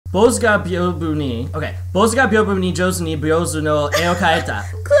坊主が屏風に、OK、坊主が屏風に上手に坊主の絵を描いた。Close!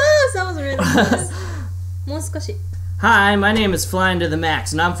 That was really close. もう少し。Hi, my name is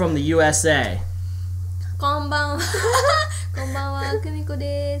FlyinToTheMax and I'm from the USA. こんばんは。こんばんは、久美子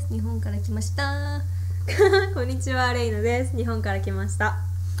です。日本から来ました。こんにちは、レイナです。日本から来ました。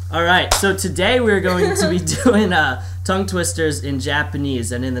Alright, so today we're going to be doing tongue twisters in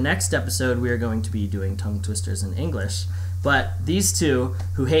Japanese, and in the next episode we are going to be doing tongue twisters in English. But these two,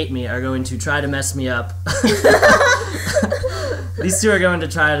 who hate me, are going to try to mess me up. These two are going to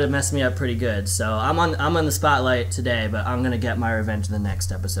try to mess me up pretty good. So I'm on the spotlight today, but I'm going to get my revenge in the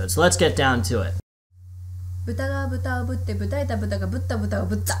next episode. So let's get down to it. 豚が豚をぶってぶたれた豚がぶった豚を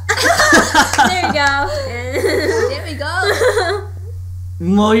ぶった。There you go. There we go.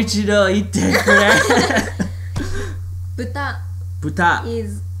 もう一度言ってくれ。豚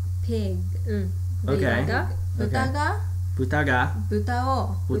is pig. Okay. 豚が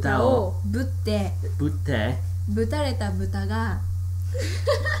豚をぶってぶたれた豚が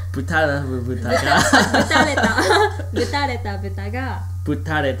ぶたれた豚が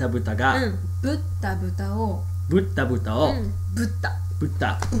ぶった豚をぶったぶ豚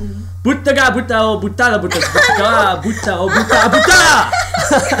が豚をぶったら豚が豚をぶった豚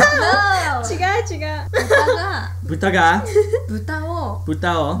違う豚が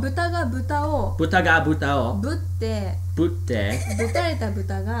豚をぶってぶたれた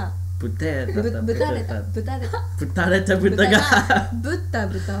豚がぶたれた豚がぶった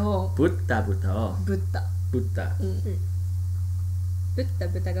豚をぶったぶった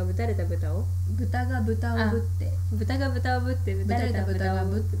豚がぶたれた豚を豚が豚をぶってぶたれた豚が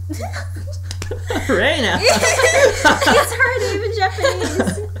ぶってReina! It's hard even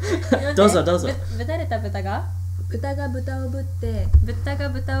Japanese どうぞぶたれた豚が豚をぶってぶたれた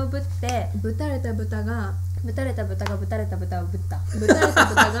豚がぶたれた豚をぶったぶたれた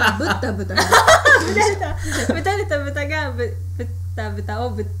豚がぶった豚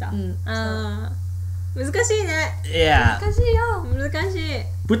をぶった。難しいね。難しいよ。難しい。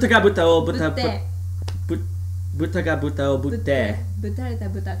豚が豚をぶってぶたれた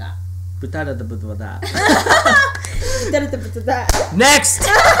豚が豚だ豚だ。ぶたれた豚だ。Next!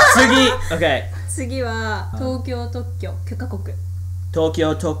 次 OK 次は東京特許許可国。東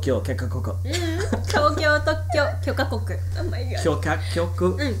京特許許可国。東京特許許可国。許可国。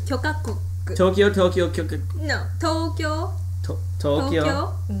許可国。東京特許許可。No、東京特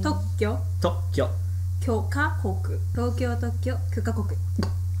許許可国。東京特許許可国。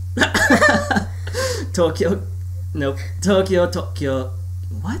東京特許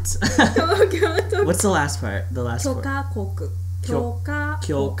What? What's the last part? The last 許可国。許可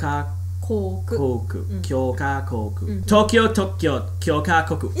国。東京特許許可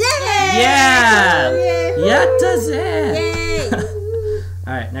国。イエーイ！やったぜ！イエーイ！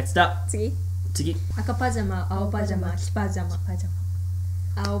 Alright, next up. 次。赤パジャマ、青パジャマ、黄パジャマ。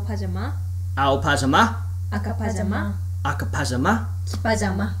青パジャマ。赤パジャマ。黄パジ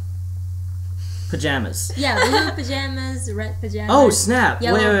ャマ。Pajamas. Yeah, blue pajamas, red pajamas. Oh, snap. Wait.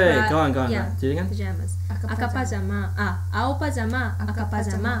 Yellow, Go on. Yeah, Do it again. Pajamas. 赤パジャマ、青パジャマ、赤パ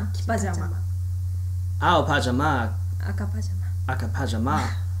ジャマ、黄パジャマ。青パジャマ、赤パジャマ。赤パジャマ、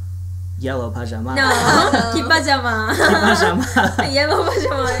Yellow パジャマ。No, 黄パジャマ。黄パジャマ。Yellow パジャ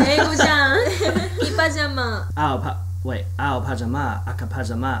マ、英語じゃん。黄パジャマ。青パジャマ、赤パ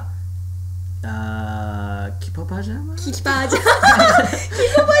ジャマ。黄パジャマ。黄パジャマ。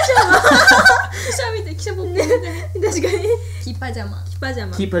記者見て、記者僕見て。確かに。黄パジャ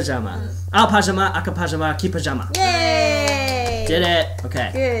マ。青パジャマ、赤パジャマ、黄パジャマ。イェーイ Did it!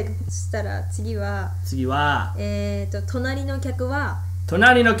 Okay. Good. そしたら次は隣の客は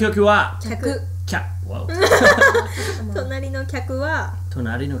隣の客は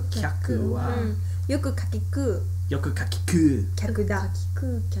よく柿食う客だ。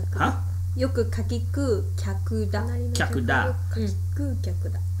よく柿食う客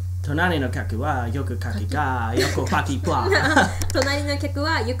だ。隣の客はよく柿がよくパキパ隣の客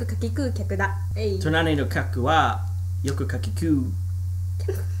はよく柿食う客だ。隣の客はよく柿食う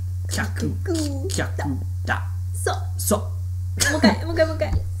客だ。そうもう一回忘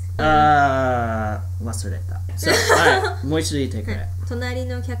れた。そう、もう一度言ってくれ。隣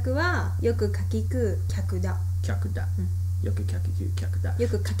の客はよく柿食う客だ。よく柿食う客だ。よ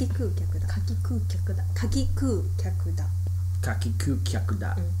く柿食う客だ。柿食う客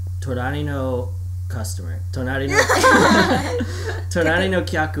だ。隣のカスタマー。隣の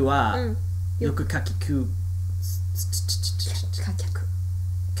客はよく柿食う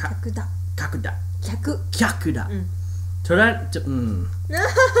客だ。客だ。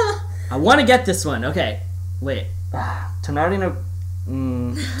I want to get this one. Okay. Wait. 隣の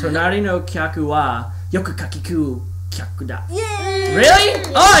隣の客はよく柿食う客だ。Yay! Really?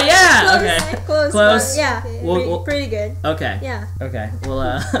 Oh yeah. Okay. Close. Yeah. We'll- Pretty good. Okay. Yeah. Okay.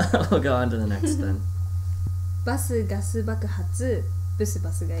 We'll go on to the next then. バスガス爆発ブス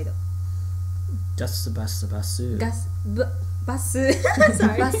バスガイド。Just the bus. バスバス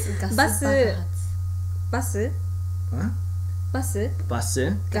Sorry バスバス What? バス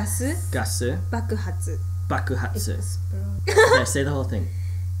Bus. ガス Gas. 爆発 Bakuhatsu. Yeah, say the whole thing.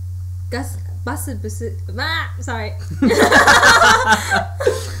 ガスバスブスsorry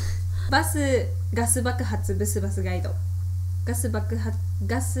バスガス爆発ブスバスガイド。ガス爆発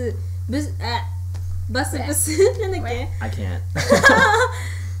ガスブスバスブスなんだっけ I can't.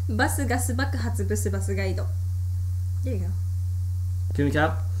 バスガス爆発ブスバスガイド。There you go.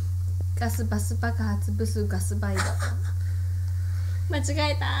 Kumiko? ガスバス爆発ブスガスバイド。間違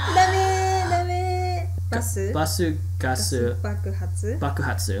えた。ダメバス Basu. Gasu. 爆発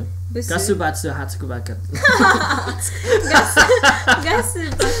Bakuhatsu. ブス Gasu batsu hatsuku baku. ガス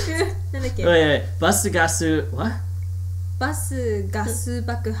爆なんだっけ Wait. Basu gasu. What? バスガス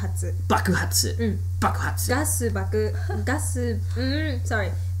爆発 Bakuhatsu. うん Bakuhatsu. ガス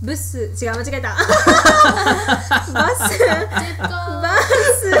sorry ブス違う間違えたバス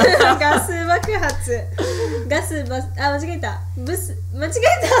ガス爆発ガスバス間違えたブス間違え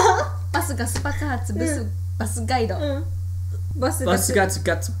バスガス爆発ブスバスガイド。たバスガ Basu ス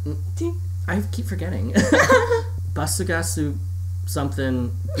gatsu. I keep forgetting. Basu gasu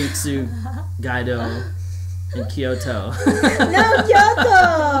something butsu gaido in Kyoto. No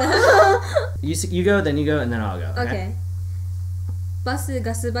Kyoto You go, then you go, and then I'll go. OK バス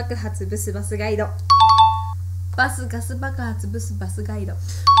ガス爆発ブスバスガイド。バスガス爆発ブスバスガイド。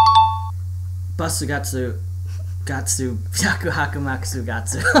Basu gatsu. Gatsu. Yaku haku maksu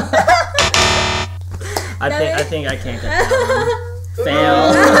gatsu. I think I can't get that one.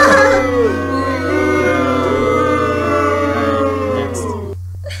 Fail. Alright, next.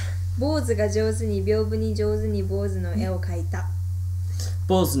 坊主が上手に屏風に上手に坊主の絵を描いた。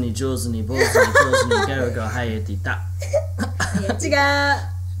坊主に上手にガヨが生えていた。違う違う。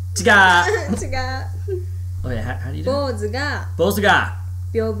違う Oh yeah, how do you do it? 坊主が坊主が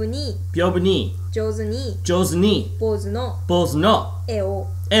屏風に屏風に上手に上手に坊主の坊主の絵を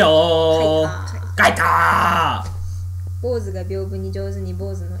絵を描いた。坊主が屏風に上手に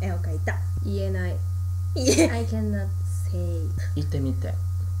坊主の絵を描いた。言えない。いえ I cannot say。言ってみて。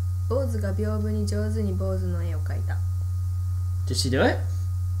坊主が屏風に上手に坊主の絵を描いた。Did she do it?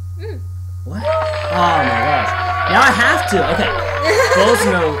 うん What? Oh my gosh. Now I have to. Okay. 坊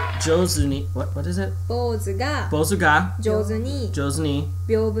主の上手に What is it? 坊主が坊主が上手に上手に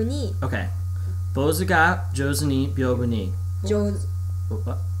屏風に Okay. 坊主が上手に屏風に上手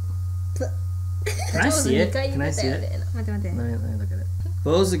What? Can I see it? Can I see it? 待って待って Let me look at it.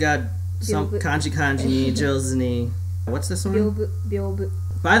 坊主が漢字に上手に What's this 屏 one? 風屏風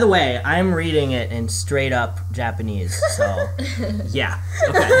By the way, I'm reading it in straight up Japanese, so yeah.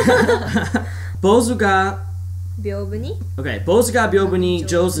 Okay. 坊主が屏風に Okay. 坊主が屏風に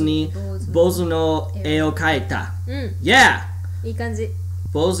上手に坊主の絵を描いた。うん Yeah. いい感じ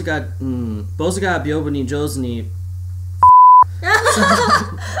坊主が屏風に上手に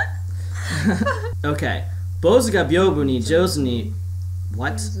Okay. 坊主が屏風に上手に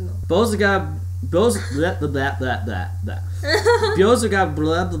What? 坊主が坊主 blah blah blah blah blah blah. 坊主が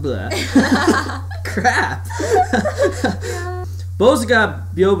blah blah blah. Crap. 坊主が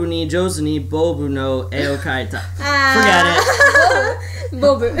屏風に上手にボブの絵を描いた。Forget it.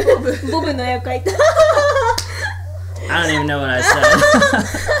 ボブの絵を描いた I don't even know what I said.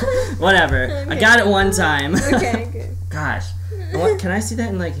 Whatever. I got it one time. Okay, good. Gosh. Can I see that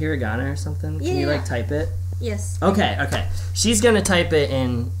in like hiragana or something? Can you like type it? Yes. Okay. She's gonna type it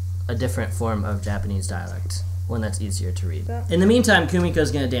in a different form of Japanese dialect, one that's easier to read. In the meantime,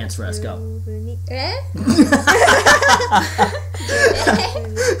 Kumiko's gonna dance for us. Go. え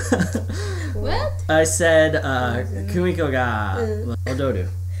What? I said, Kumiko ga odoru.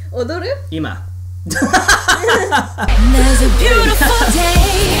 踊る Ima. There's a beautiful day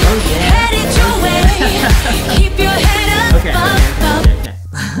headed your way. Keep your head up, Okay.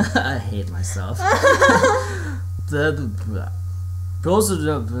 I hate myself.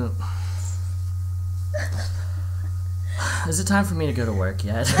 Is it time for me to go to work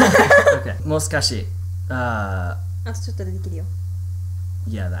yet? Okay. Moskashi. あとちょっとでできるよ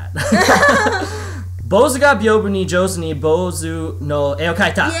Yeah, that. 坊主が屏風に上手に坊主の絵を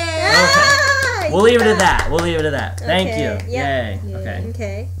描いた。 Yay! Okay. We'll leave it at that. Thank you. Yeah. Yay. Okay.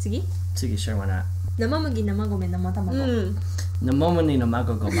 Okay. 次 次, sure, why not? 生麦生米生卵なまむになま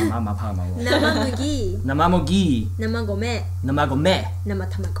ごごまままぱまご。生麦、なまもぎ、生米、なまごめ、生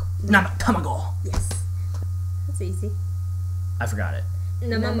卵。なまたまご。 Yes. That's easy. I forgot it.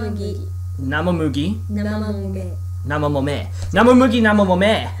 生麦、なまむぎ、生米、なまもめ。なまむぎなまも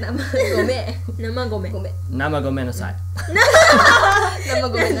め。生米。生米。ごめん。生ごめんなさい。生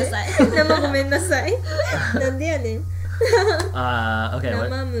ごめんなさい。生ごめんなさい。なんでやねん。Okay, what?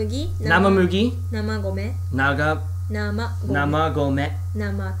 生麦、生麦、生米、なが、生米、生ごめ、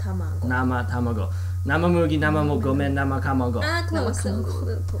生卵。生卵。生麦、生もごめ、生卵。あー、close. A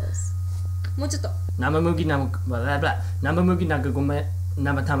little close. もうちょっと。生麦、生麦、生ごめ、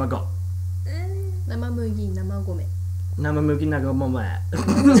生卵。生麦、生米。生麦、生ごめ。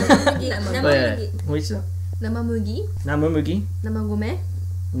生麦、生麦。もう一度。生麦、生麦、生米、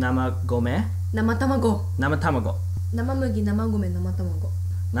生ごめ、生卵。生卵。生麦、生米、生卵。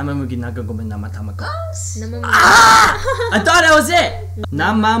生麦、生ごめ、生卵。生麦。I thought that was it!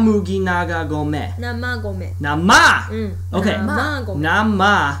 生麦、生ごめ。生米。生 Okay. 生米。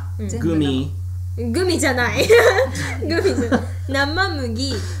生グミ。グミじゃない。グミじゃない。生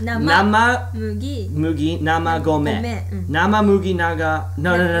麦、生麦、麦、生ごめ。生麦、生、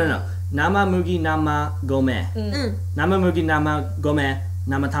no, no, no, no. 生麦、生ごめ。生麦、生ごめ、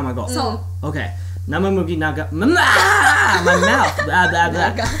生卵。そう。 Okay. 生麦、生、my mouth. Blah, blah,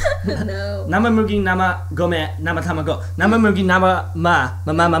 blah. No. 生麦、生ごめ、生卵。生麦、生、生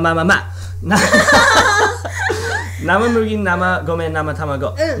麦、生ごめ、生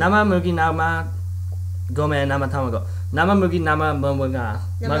卵。生麦、生ごめ、生卵。生麦、生ももが。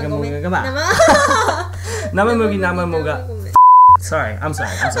生米。生麦、生もが。Sorry, I'm sorry.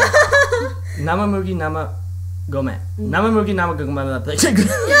 生麦、生ごめ。生麦、生ごめ。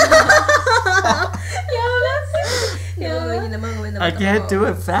I can't do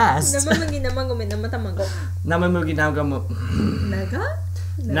it fast. 生麦、生米、生卵。生麦、生も。長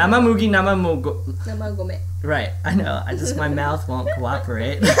生麦、生もご。生米。 Right, I know. My mouth won't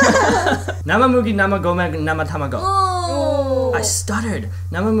cooperate. 生麦、生ごめ、生卵。おー。 I stuttered.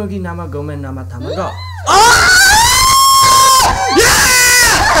 生麦、生ごめ、生卵。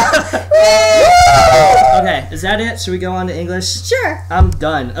Okay, is that it? Should we go on to English? Sure. I'm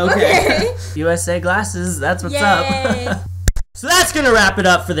done. Okay. USA glasses, that's what's Yay. up. So that's gonna wrap it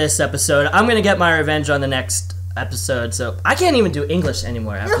up for this episode. I'm gonna get my revenge on the next episode, so I can't even do English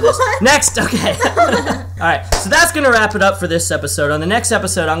anymore after this. Next, okay. Alright, so that's gonna wrap it up for this episode. On the next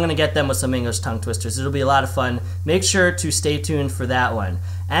episode, I'm gonna get them with some English tongue twisters. It'll be a lot of fun. Make sure to stay tuned for that one.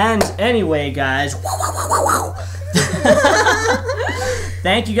 And anyway, guys,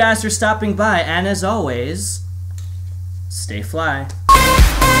 thank you guys for stopping by, and as always, stay fly.